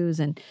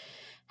issues? And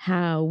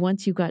how,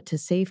 once you got to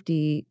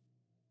safety,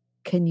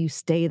 can you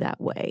stay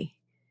that way?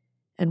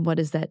 And what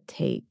does that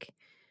take?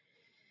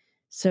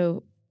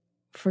 So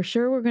for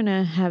sure, we're going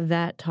to have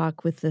that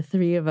talk with the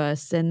three of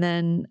us. And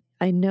then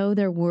I know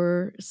there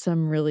were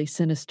some really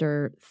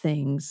sinister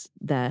things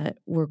that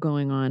were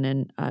going on,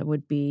 and I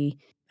would be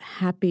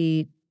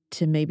happy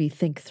to maybe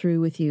think through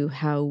with you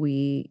how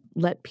we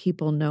let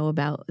people know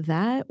about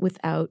that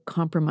without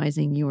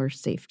compromising your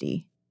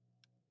safety.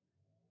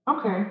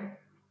 Okay,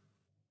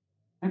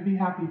 I'd be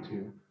happy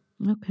to.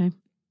 Okay.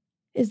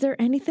 Is there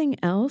anything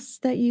else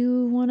that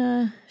you want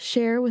to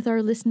share with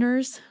our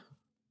listeners?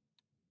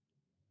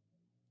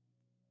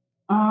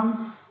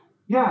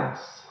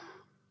 Yes,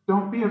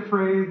 don't be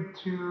afraid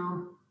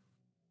to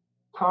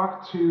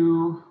talk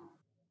to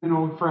an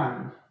old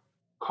friend.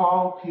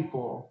 Call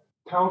people,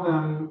 tell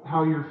them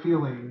how you're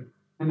feeling,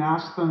 and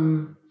ask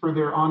them for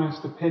their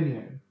honest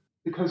opinion.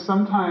 Because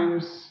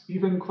sometimes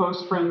even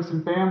close friends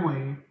and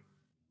family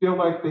feel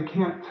like they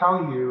can't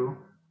tell you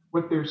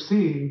what they're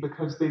seeing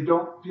because they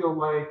don't feel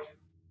like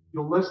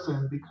you'll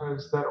listen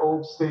because that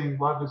old saying,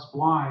 love is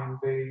blind,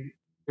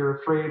 they're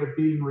afraid of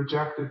being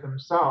rejected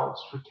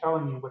themselves for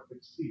telling you what they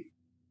see.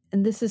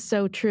 And this is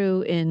so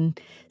true in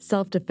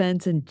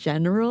self-defense in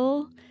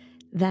general,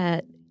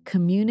 that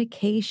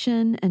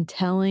communication and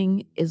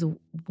telling is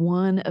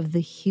one of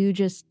the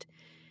hugest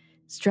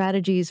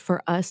strategies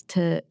for us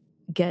to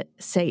get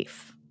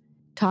safe.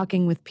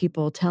 Talking with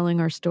people,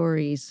 telling our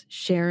stories,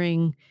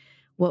 sharing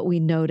what we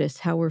notice,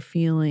 how we're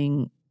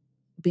feeling,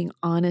 being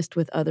honest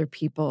with other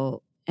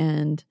people.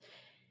 And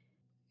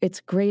it's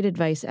great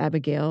advice,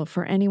 Abigail,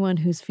 for anyone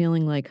who's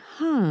feeling like,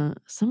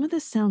 some of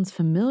this sounds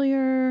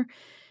familiar.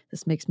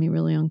 This makes me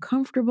really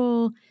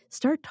uncomfortable.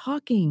 Start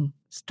talking,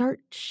 start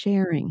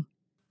sharing.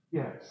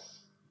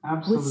 Yes, With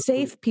absolutely.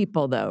 safe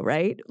people, though,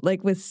 right?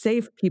 Like with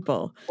safe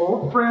people.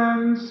 Old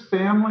friends,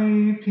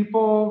 family,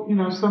 people,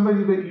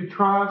 somebody that you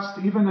trust,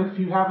 even if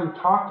you haven't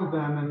talked to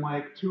them in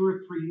like 2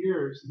 or 3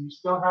 years and you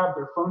still have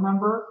their phone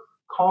number,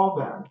 call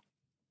them.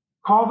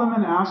 Call them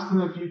and ask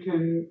them if you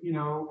can,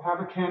 have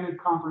a candid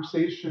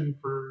conversation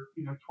for,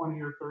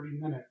 20 or 30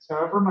 minutes,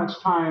 however much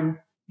time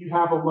you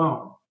have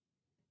alone.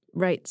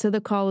 Right. So the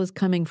call is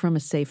coming from a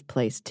safe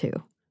place, too.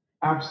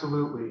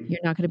 Absolutely. You're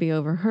not going to be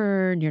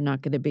overheard. You're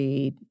not going to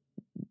be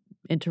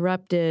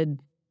interrupted.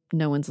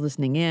 No one's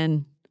listening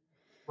in.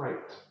 Right.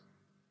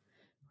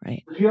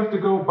 Right. If you have to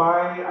go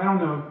buy, I don't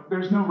know,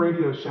 there's no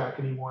Radio Shack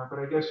anymore, but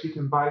I guess you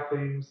can buy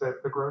things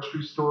at the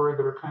grocery store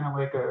that are kind of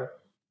like a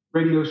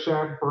Radio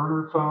Shack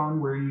burner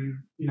phone where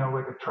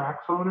like a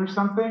track phone or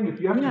something.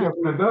 If you have to Yeah. get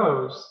one of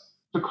those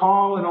to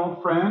call an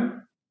old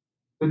friend,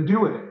 then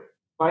do it.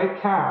 Buy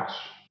it cash.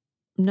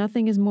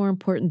 Nothing is more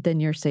important than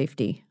your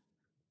safety,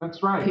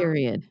 That's right.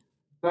 period.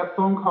 That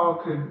phone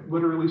call could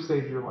literally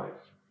save your life.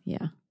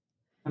 Yeah.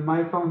 And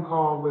my phone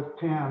call with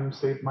Pam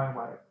saved my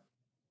life.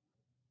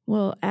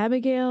 Well,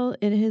 Abigail,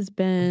 it has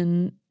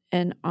been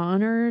an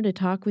honor to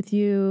talk with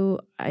you.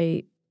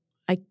 I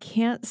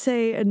can't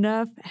say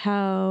enough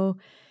how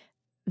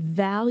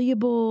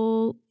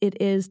valuable it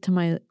is to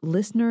my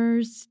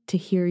listeners to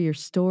hear your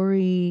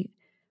story,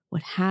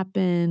 what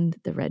happened,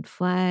 the red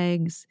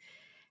flags,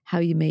 how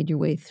you made your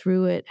way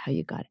through it, how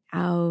you got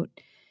out.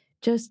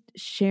 Just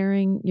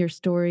sharing your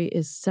story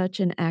is such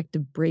an act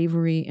of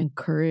bravery and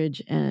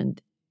courage.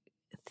 And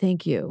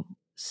thank you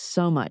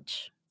so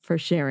much for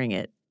sharing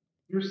it.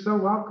 You're so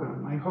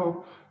welcome. I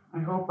hope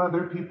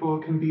other people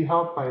can be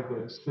helped by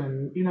this.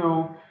 And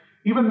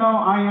even though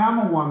I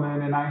am a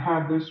woman and I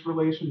had this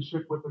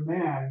relationship with a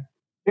man,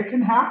 it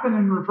can happen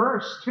in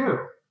reverse too.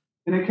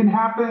 And it can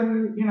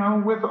happen,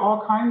 with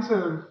all kinds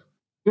of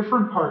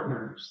different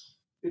partners.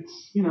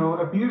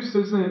 Abuse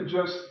isn't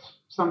just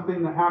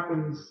something that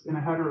happens in a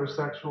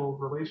heterosexual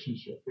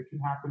relationship. It can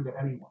happen to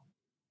anyone.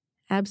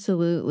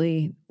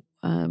 Absolutely.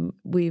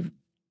 We've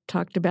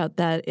talked about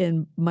that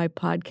in my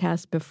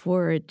podcast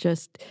before.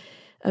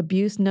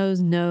 Abuse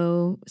knows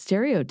no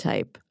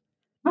stereotype.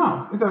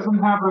 No, it doesn't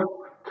have a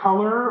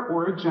color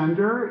or a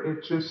gender.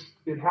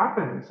 It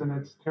happens and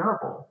it's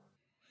terrible.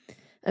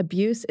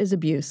 Abuse is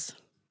abuse.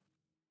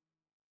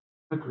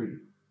 Agreed.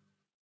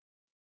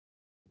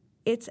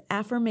 It's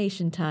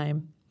affirmation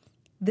time.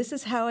 This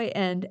is how I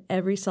end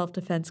every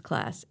self-defense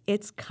class.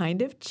 It's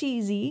kind of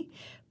cheesy,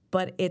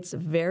 but it's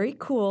very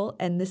cool,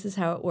 and this is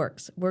how it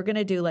works. We're going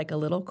to do like a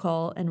little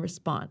call and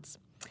response.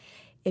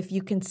 If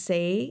you can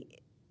say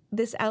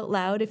this out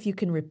loud, if you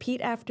can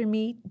repeat after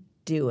me,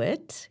 do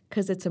it,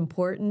 because it's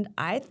important,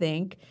 I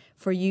think,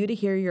 for you to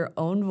hear your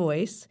own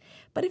voice.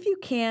 But if you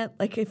can't,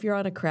 like if you're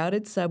on a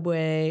crowded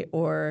subway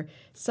or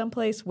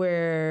someplace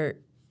where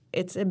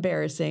it's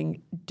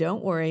embarrassing,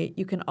 don't worry.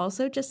 You can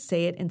also just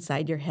say it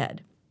inside your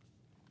head.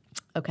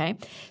 Okay?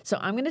 So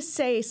I'm going to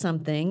say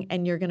something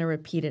and you're going to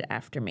repeat it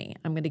after me.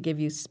 I'm going to give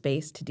you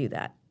space to do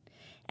that.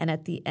 And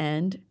at the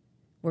end,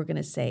 we're going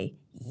to say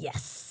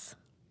yes.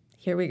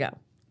 Here we go.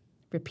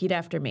 Repeat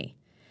after me.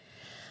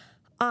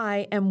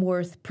 I am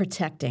worth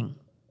protecting.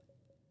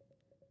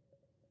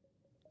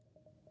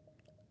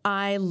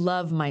 I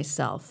love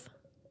myself.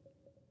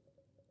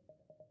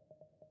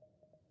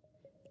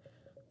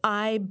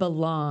 I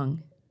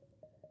belong.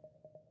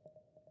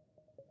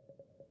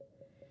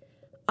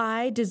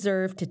 I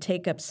deserve to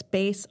take up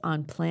space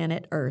on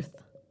planet Earth.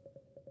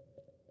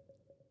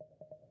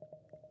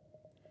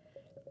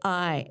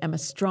 I am a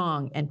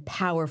strong and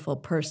powerful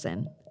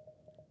person.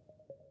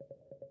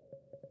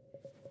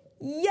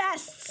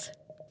 Yes!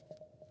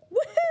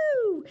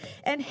 Woohoo!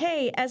 And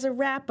hey, as a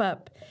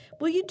wrap-up,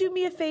 will you do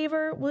me a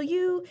favor? Will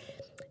you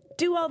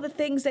do all the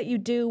things that you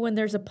do when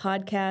there's a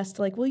podcast?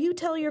 Like, will you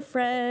tell your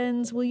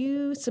friends? Will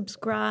you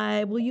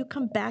subscribe? Will you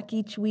come back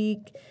each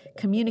week,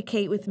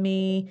 communicate with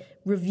me,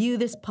 review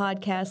this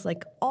podcast?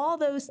 Like, all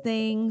those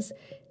things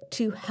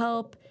to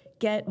help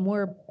get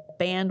more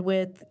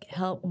bandwidth,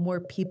 help more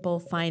people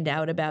find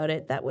out about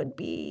it. That would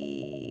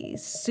be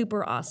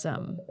super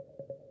awesome.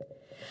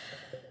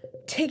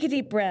 Take a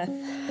deep breath.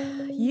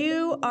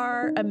 You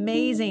are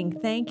amazing.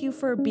 Thank you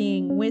for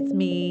being with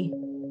me.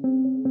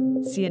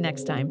 See you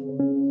next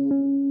time.